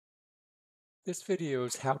This video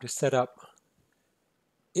is how to set up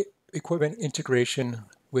equipment integration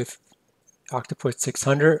with Octopus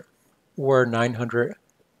 600 or 900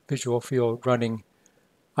 visual field running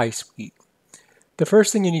iSuite. The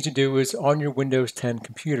first thing you need to do is on your Windows 10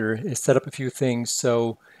 computer is set up a few things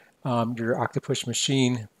so your Octopus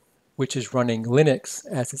machine, which is running Linux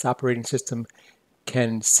as its operating system,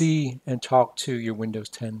 can see and talk to your Windows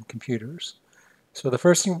 10 computers. So the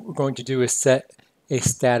first thing we're going to do is set a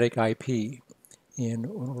static IP. In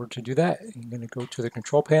order to do that, you're going to go to the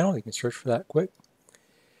control panel. You can search for that quick.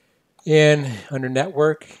 And under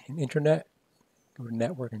Network and Internet, go to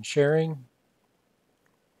Network and Sharing.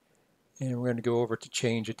 And we're going to go over to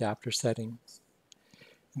Change Adapter Settings.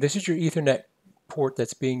 This is your Ethernet port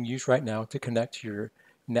that's being used right now to connect to your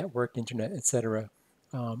network, internet, etc.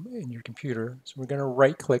 In your computer. So we're going to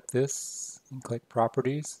right-click this and click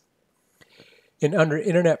Properties. And under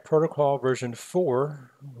Internet Protocol version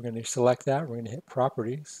 4, we're going to select that. We're going to hit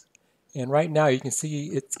Properties. And right now you can see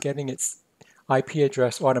it's getting its IP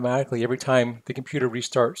address automatically every time the computer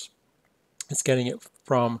restarts. It's getting it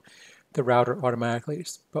from the router automatically.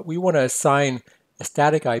 But we want to assign a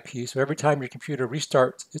static IP, so every time your computer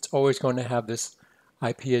restarts, it's always going to have this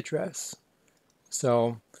IP address.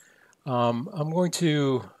 So I'm going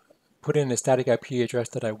to put in a static IP address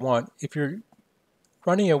that I want. If you're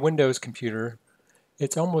running a Windows computer,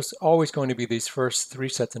 it's almost always going to be these first three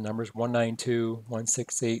sets of numbers,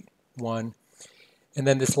 192.168.1. And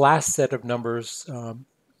then this last set of numbers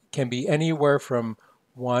can be anywhere from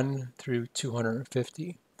 1 through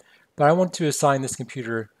 250. But I want to assign this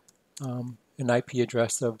computer an IP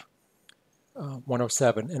address of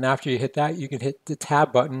 107. And after you hit that, you can hit the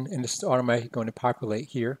tab button, and this is automatically going to populate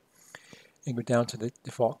here. And go down to the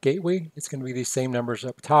default gateway. It's going to be these same numbers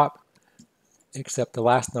up top, except the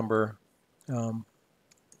last number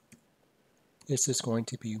is just going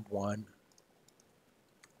to be 1.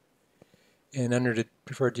 And under the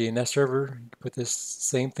preferred DNS server, you can put this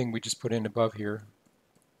same thing we just put in above here.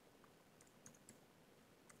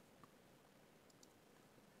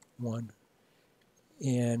 1.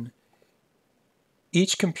 And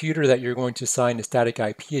each computer that you're going to assign a static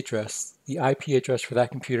IP address, the IP address for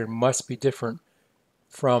that computer must be different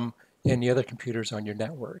from any other computers on your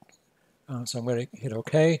network. So I'm going to hit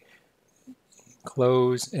OK,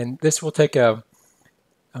 close, and this will take about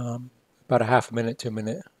a half a minute to a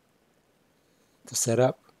minute to set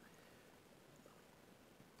up.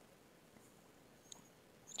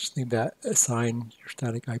 Just leave that assign your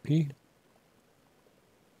static IP.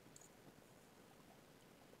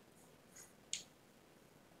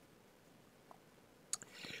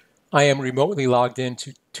 I am remotely logged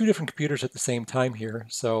into two different computers at the same time here,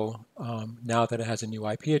 so now that it has a new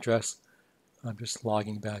IP address, I'm just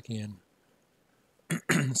logging back in.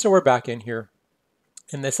 So we're back in here.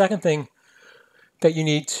 And the second thing that you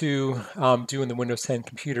need to do in the Windows 10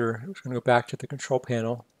 computer, we're going to go back to the control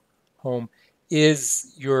panel, home,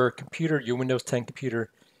 is your computer, your Windows 10 computer,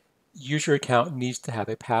 user account needs to have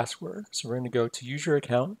a password. So we're going to go to user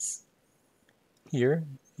accounts here,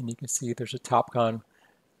 and you can see there's a Topcon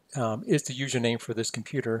is the username for this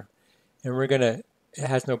computer. And we're going to, it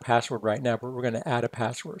has no password right now, but we're going to add a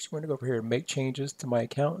password. So we're going to go over here and make changes to my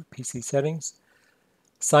account, PC settings,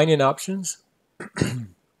 sign in options,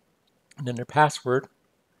 and then their password.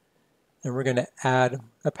 And we're going to add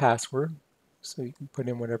a password. So you can put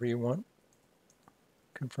in whatever you want.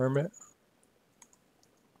 Confirm it.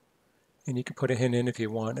 And you can put a hint in if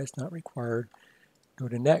you want. It's not required. Go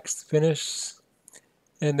to next, finish.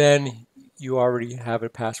 And then you already have a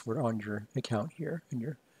password on your account here.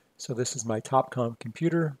 So this is my Topcon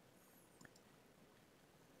computer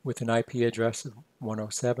with an IP address of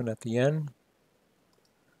 107 at the end.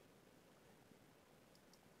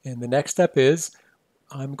 And the next step is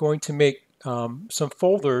I'm going to make some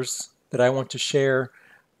folders that I want to share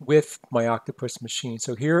with my Octopus machine.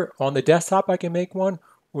 So here on the desktop I can make one,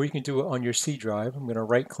 or you can do it on your C drive. I'm going to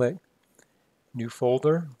right click, new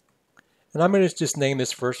folder, and I'm going to just name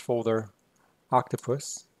this first folder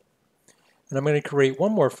Octopus. And I'm going to create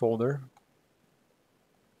one more folder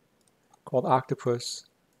called Octopus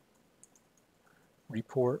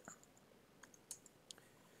Report.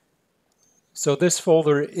 So this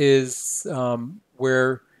folder is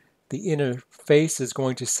where the interface is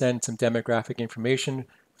going to send some demographic information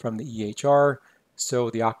from the EHR, so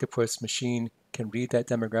the Octopus machine can read that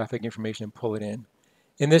demographic information and pull it in.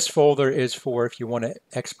 And this folder is for if you want to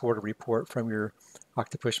export a report from your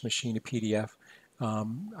Octopus machine to PDF.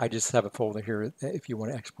 I just have a folder here if you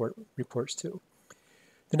want to export reports to.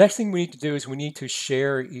 The next thing we need to do is we need to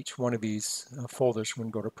share each one of these folders. We're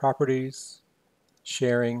going to go to Properties,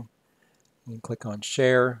 Sharing, and click on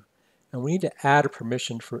Share. And we need to add a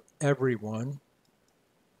permission for everyone.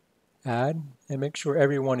 Add, and make sure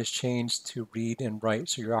everyone is changed to read and write,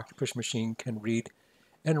 so your Octopus machine can read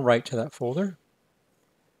and write to that folder.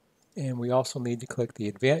 And we also need to click the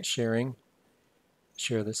advanced sharing,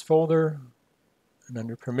 share this folder, and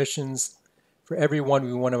under permissions, for everyone,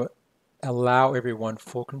 we want to allow everyone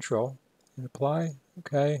full control and apply.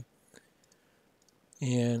 Okay.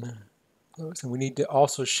 And so we need to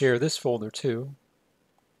also share this folder too,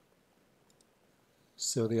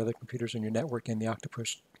 so the other computers on your network and the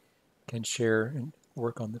Octopus can share and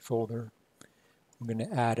work on the folder. I'm going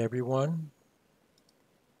to add everyone.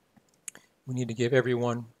 We need to give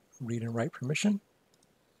everyone read and write permission,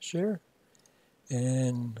 share.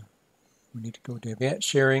 And we need to go to advanced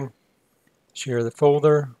sharing, share the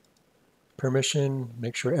folder, permission,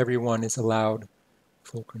 make sure everyone is allowed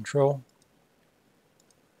full control.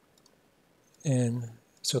 And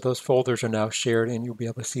so those folders are now shared, and you'll be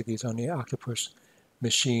able to see these on the Octopus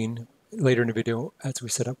machine later in the video as we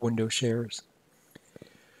set up window shares.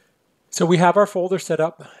 So we have our folder set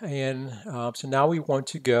up, and so now we want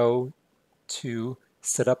to go to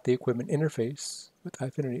set up the equipment interface with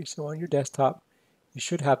Eyefinity. So on your desktop, you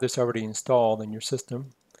should have this already installed in your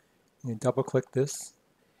system. You can double click this,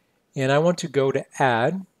 and I want to go to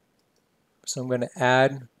add. So I'm going to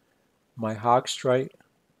add my Hogstrite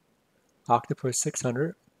Octopus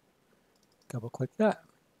 600. Double click that.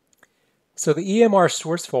 So the EMR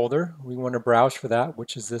source folder, we want to browse for that,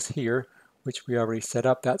 which is this here, which we already set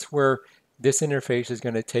up. That's where this interface is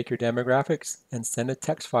going to take your demographics and send a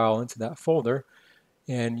text file into that folder.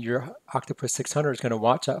 And your Octopus 600 is going to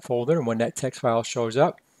watch that folder, and when that text file shows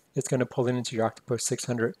up, it's going to pull it into your Octopus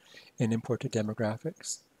 600 and import the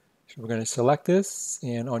demographics. So we're going to select this,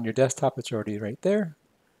 and on your desktop, it's already right there.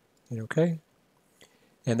 Hit OK.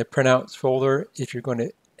 And the printouts folder, if you're going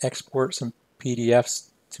to export some PDFs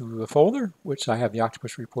to a folder, which I have the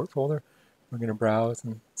Octopus report folder, we're going to browse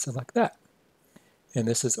and select that. And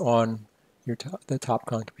this is on your the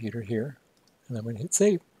TopCon computer here. And I'm going to hit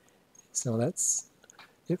save. So that's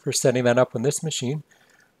it for setting that up on this machine.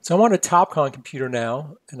 So I'm on a TopCon computer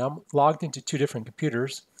now, and I'm logged into two different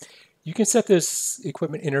computers. You can set this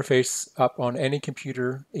equipment interface up on any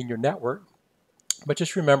computer in your network, but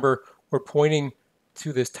just remember we're pointing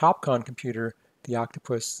to this TopCon computer, the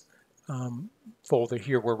Octopus folder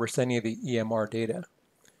here where we're sending the EMR data.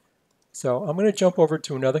 So I'm going to jump over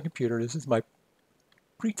to another computer. This is my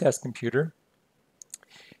pretest computer,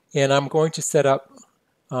 and I'm going to set up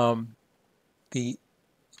the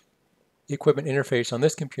equipment interface on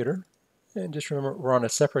this computer. And just remember, we're on a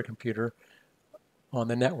separate computer on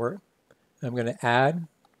the network. I'm going to add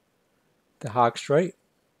the Hogstrite,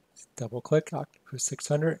 double click Octopus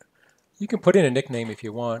 600. You can put in a nickname if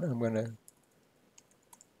you want. I'm going to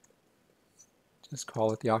just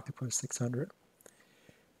call it the Octopus 600.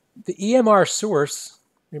 The EMR source,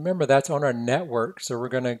 remember that's on our network, so we're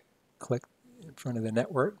going to click in front of the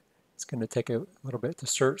network. It's going to take a little bit to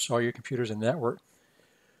search all your computers in the network.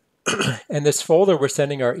 And this folder we're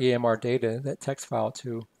sending our EMR data, that text file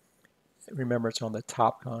to, remember it's on the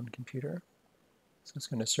TopCon computer. So it's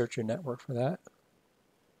going to search your network for that.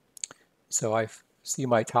 So I see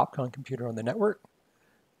my TopCon computer on the network.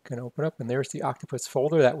 Going to open up, and there's the Octopus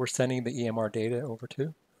folder that we're sending the EMR data over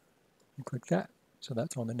to. And click that. So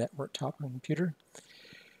that's on the network TopCon computer.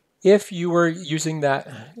 If you were using that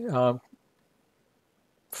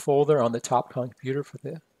folder on the TopCon computer for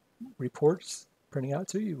the reports printing out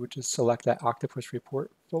to you, would just select that Octopus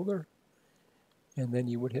report folder, and then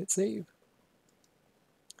you would hit save.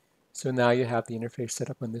 So now you have the interface set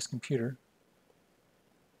up on this computer.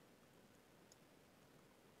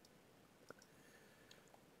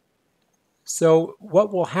 So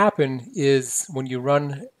what will happen is when you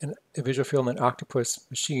run a visual field in an Octopus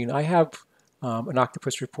machine, I have an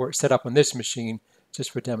Octopus report set up on this machine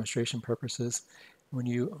just for demonstration purposes. When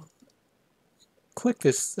you click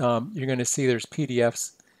this, you're going to see there's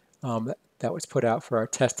PDFs that was put out for our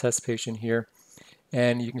test patient here.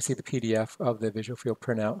 And you can see the PDF of the visual field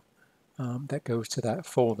printout that goes to that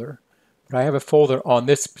folder. But I have a folder on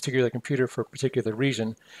this particular computer for a particular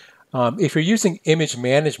reason. If you're using image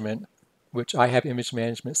management, which I have image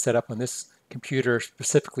management set up on this computer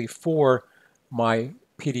specifically for my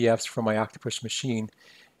PDFs from my Octopus machine,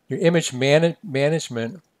 your image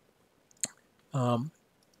management in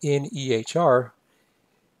EHR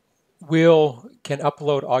can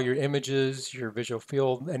upload all your images, your visual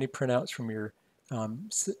field, any printouts from your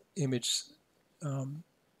image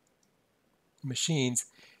machines,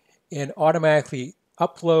 and automatically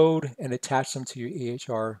upload and attach them to your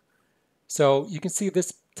EHR. So you can see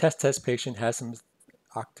this test patient has some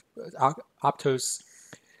Octopus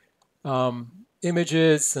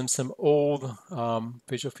images and some old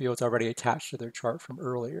visual fields already attached to their chart from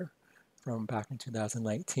earlier, from back in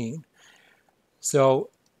 2019. So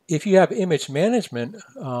if you have image management,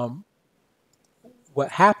 what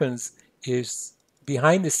happens is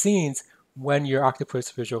behind the scenes when your Octopus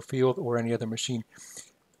visual field or any other machine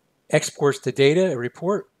exports the data, a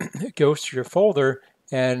report, it goes to your folder,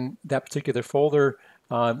 and that particular folder,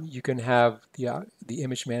 you can have the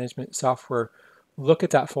image management software look at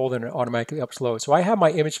that folder and it automatically upload. So I have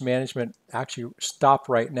my image management actually stopped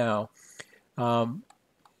right now.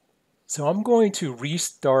 So I'm going to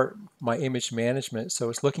restart my image management. So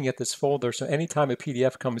it's looking at this folder. So anytime a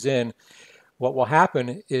PDF comes in, what will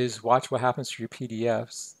happen is watch what happens to your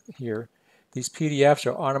PDFs here. These PDFs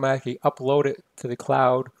are automatically uploaded to the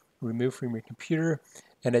cloud, removed from your computer,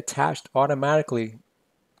 and attached automatically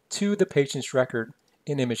to the patient's record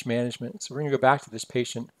in image management. So we're going to go back to this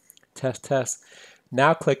patient test.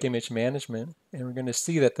 Now click image management, and we're going to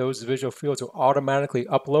see that those visual fields will automatically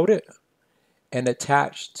uploaded and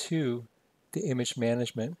attached to the image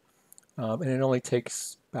management. And it only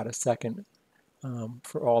takes about a second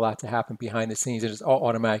for all that to happen behind the scenes. It is all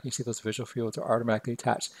automatic. You see those visual fields are automatically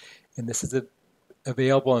attached. And this is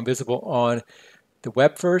available and visible on the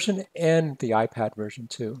web version and the iPad version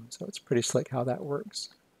too. So it's pretty slick how that works.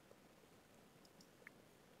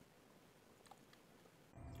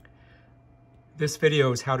 This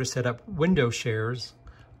video is how to set up window shares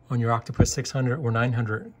on your Octopus 600 or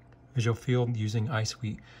 900 visual field using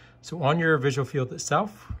iSuite. So on your visual field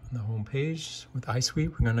itself, on the home page with iSuite,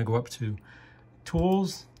 we're going to go up to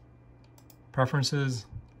Tools, Preferences,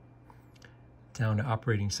 down to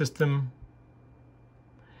Operating System,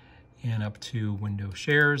 and up to Window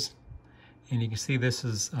Shares. And you can see this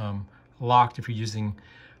is locked if you're using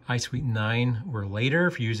iSuite 9 or later.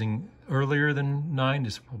 If you're using earlier than 9,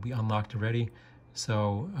 this will be unlocked already.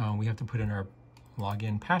 So we have to put in our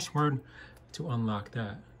login password to unlock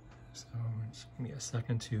that. So just give me a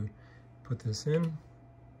second to put this in.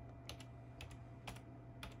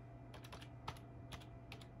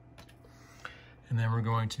 And then we're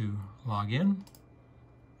going to log in.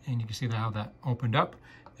 And you can see how that opened up.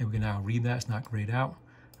 And we can now read that, it's not grayed out.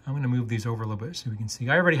 I'm gonna move these over a little bit so we can see.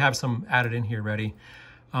 I already have some added in here ready.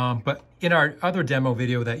 But in our other demo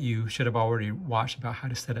video that you should have already watched about how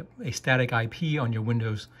to set up a static IP on your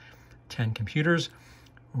Windows 10 computers,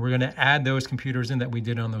 we're gonna add those computers in that we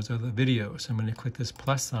did on those other videos. I'm gonna click this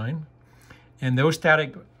plus sign. And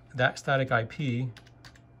that static IP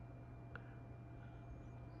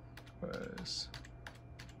was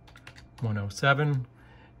 107.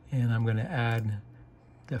 And I'm gonna add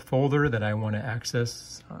the folder that I wanna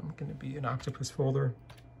access. I'm gonna be an Octopus folder.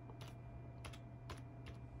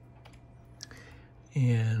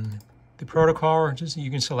 And the protocol, just you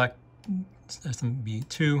can select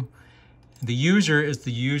SMB2. The user is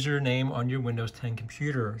the username on your Windows 10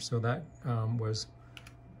 computer. So that was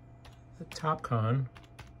the TopCon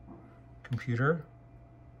computer.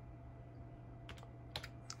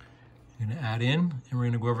 You're gonna add in, and we're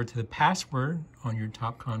gonna go over to the password on your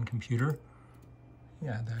TopCon computer.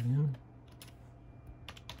 Add that in.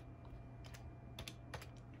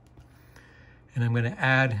 And I'm gonna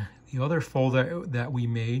add the other folder that we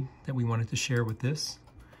made that we wanted to share with this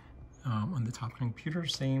on the TopCon computer,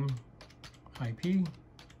 same IP,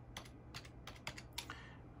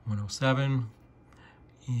 107,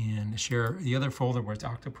 and share the other folder where it's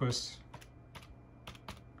Octopus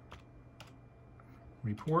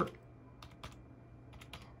report.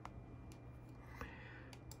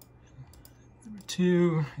 Number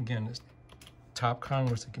 2, again, this TopCon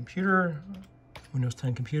was the computer, Windows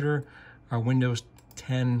 10 computer, our Windows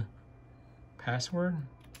 10 password.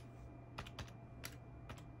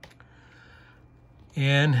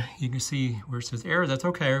 And you can see where it says error, that's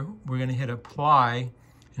okay. We're gonna hit apply,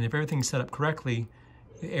 and if everything's set up correctly,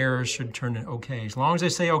 the errors should turn to okay. As long as they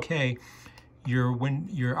say okay,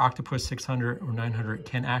 your Octopus 600 or 900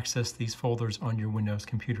 can access these folders on your Windows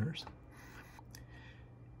computers.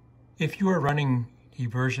 If you are running a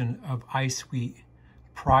version of iSuite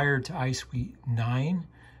prior to iSuite 9,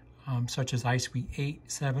 such as iSuite 8,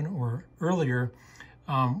 7, or earlier,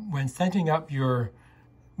 when setting up your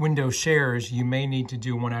Windows shares, you may need to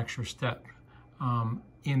do one extra step.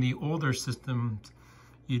 In the older systems,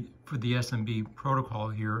 for the SMB protocol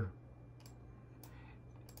here,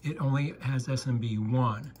 it only has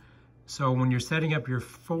SMB1. So when you're setting up your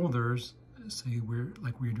folders, say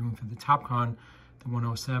like we're doing for the TopCon, the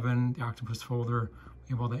 107, the Octopus folder,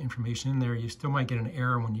 we have all that information in there, you still might get an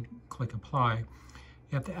error when you click apply.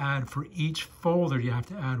 You have to add, for each folder, you have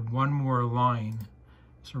to add one more line.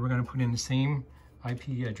 So we're gonna put in the same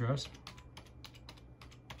IP address.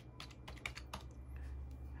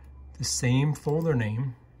 the same folder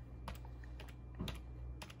name.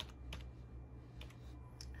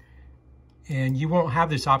 And you won't have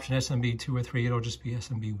this option SMB 2 or 3, it'll just be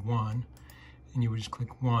SMB 1. And you would just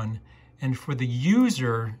click 1. And for the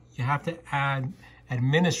user, you have to add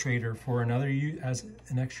administrator for another as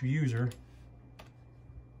an extra user.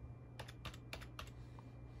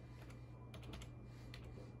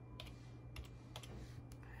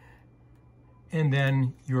 And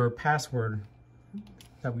then your password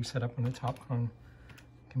that we set up on the TopCon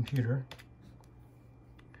computer.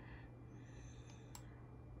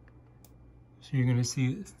 So you're going to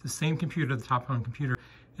see it's the same computer, the TopCon computer.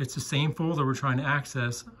 It's the same folder we're trying to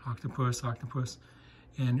access, Octopus.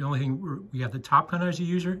 And the only thing, we have the TopCon as a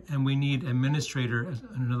user, and we need administrator as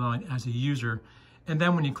another line as a user. And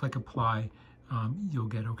then when you click apply, you'll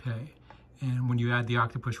get okay. And when you add the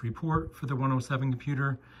Octopus report for the 107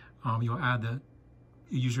 computer, you'll add the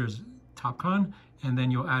user as TopCon, and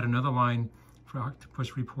then you'll add another line for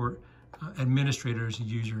Octopus report, administrator as a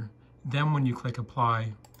user. Then when you click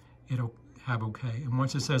apply, it'll have okay. And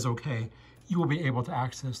once it says okay, you will be able to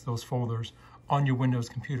access those folders on your Windows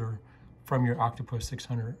computer from your Octopus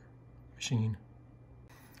 600 machine.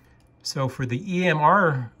 So for the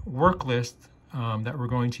EMR work list that we're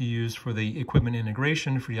going to use for the equipment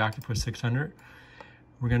integration for the Octopus 600,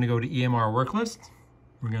 we're going to go to EMR work list.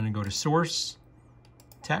 We're going to go to source,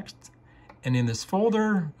 text, and in this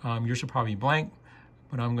folder, yours should probably be blank,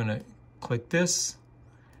 but I'm going to click this,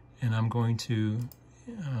 and I'm going to,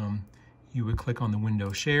 you would click on the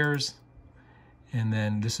Windows shares, and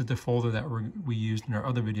then this is the folder that we used in our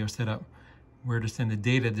other video setup, where to send the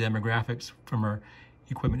data demographics from our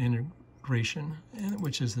equipment integration,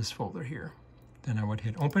 which is this folder here. Then I would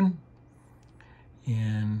hit open,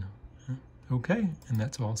 and okay, and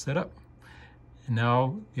that's all set up. And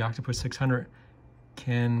now the Octopus 600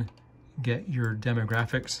 can get your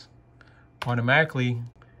demographics automatically.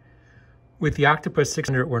 With the Octopus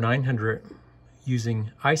 600 or 900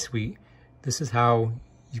 using iSuite, this is how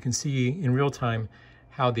you can see in real time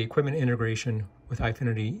how the equipment integration with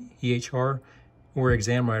iFinity EHR or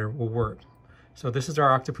ExamWriter will work. So this is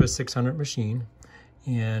our Octopus 600 machine,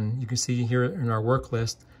 and you can see here in our work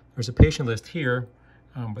list, there's a patient list here,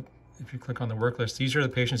 but if you click on the work list, these are the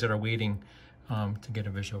patients that are waiting to get a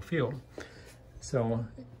visual field. So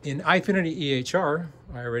in iFinity EHR,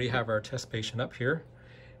 I already have our test patient up here,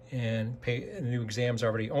 and the new exam's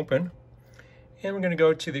already open. And we're going to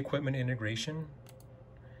go to the equipment integration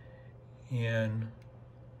and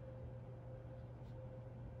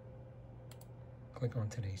click on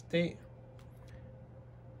today's date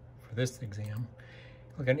for this exam.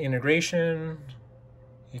 Click on integration,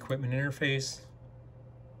 equipment interface,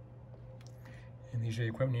 and these are the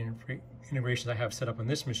equipment integrations I have set up on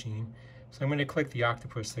this machine. So I'm going to click the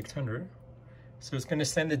Octopus 600. So it's going to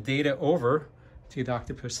send the data over to the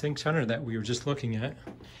Octopus 600 that we were just looking at.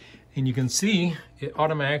 And you can see it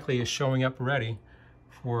automatically is showing up ready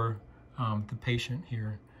for the patient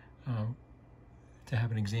here to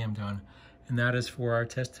have an exam done. And that is for our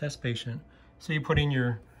test patient. So you put in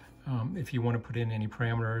your, if you want to put in any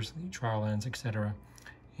parameters, the trial ends, etc.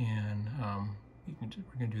 And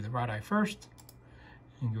we're going to do the right eye first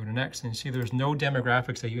and go to next. And you see there's no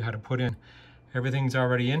demographics that you had to put in. Everything's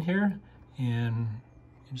already in here, and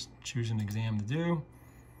you just choose an exam to do.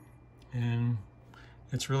 And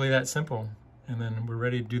it's really that simple. And then we're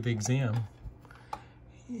ready to do the exam.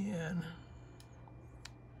 And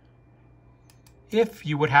if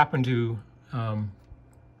you would happen to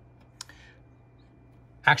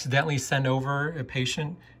accidentally send over a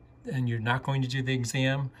patient and you're not going to do the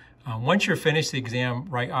exam, once you're finished the exam,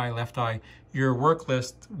 right eye, left eye, your work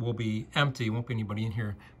list will be empty, won't be anybody in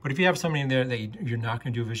here. But if you have somebody in there that you're not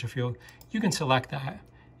going to do a visual field, you can select that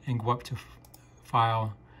and go up to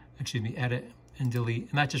File, Edit, and Delete,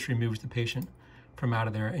 and that just removes the patient from out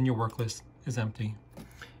of there, and your work list is empty.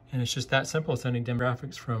 And it's just that simple, sending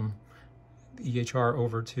demographics from the EHR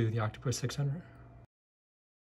over to the Octopus 600.